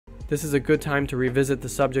This is a good time to revisit the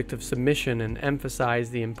subject of submission and emphasize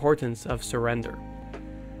the importance of surrender.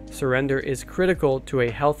 Surrender is critical to a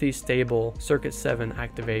healthy, stable Circuit 7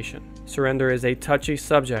 activation. Surrender is a touchy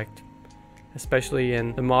subject, especially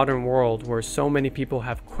in the modern world where so many people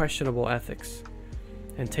have questionable ethics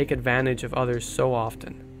and take advantage of others so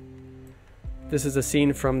often. This is a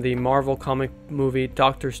scene from the Marvel comic movie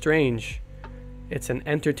Doctor Strange. It's an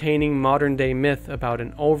entertaining modern-day myth about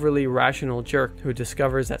an overly rational jerk who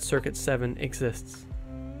discovers that Circuit 7 exists.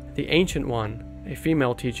 The Ancient One, a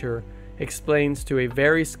female teacher, explains to a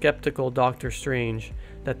very skeptical Doctor Strange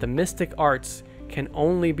that the mystic arts can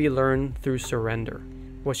only be learned through surrender.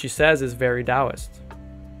 What she says is very Taoist.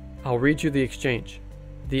 I'll read you the exchange.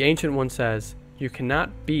 The Ancient One says, "You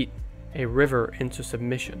cannot beat a river into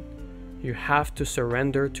submission. You have to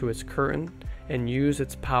surrender to its current and use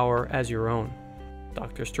its power as your own."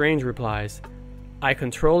 Doctor Strange replies, "I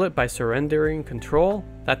control it by surrendering control?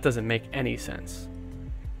 That doesn't make any sense."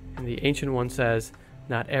 And the Ancient One says,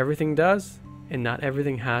 "Not everything does, and not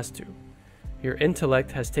everything has to. Your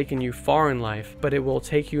intellect has taken you far in life, but it will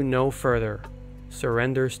take you no further.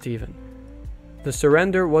 Surrender, Stephen." The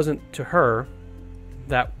surrender wasn't to her.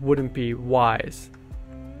 That wouldn't be wise.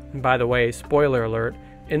 And by the way, spoiler alert,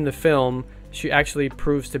 in the film, she actually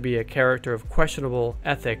proves to be a character of questionable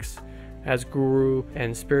ethics, as guru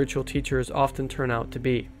and spiritual teachers often turn out to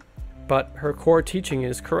be. But her core teaching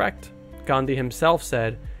is correct. Gandhi himself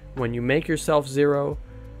said, "When you make yourself zero,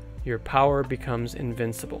 your power becomes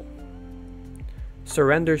invincible."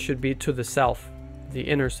 Surrender should be to the self, the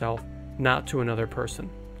inner self, not to another person.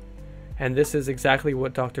 And this is exactly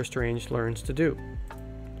what Doctor Strange learns to do.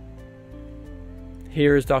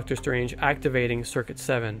 Here is Doctor Strange activating Circuit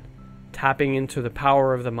 7, tapping into the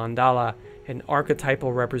power of the mandala, an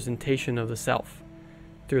archetypal representation of the self.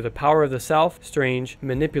 Through the power of the self, Strange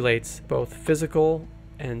manipulates both physical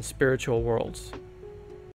and spiritual worlds.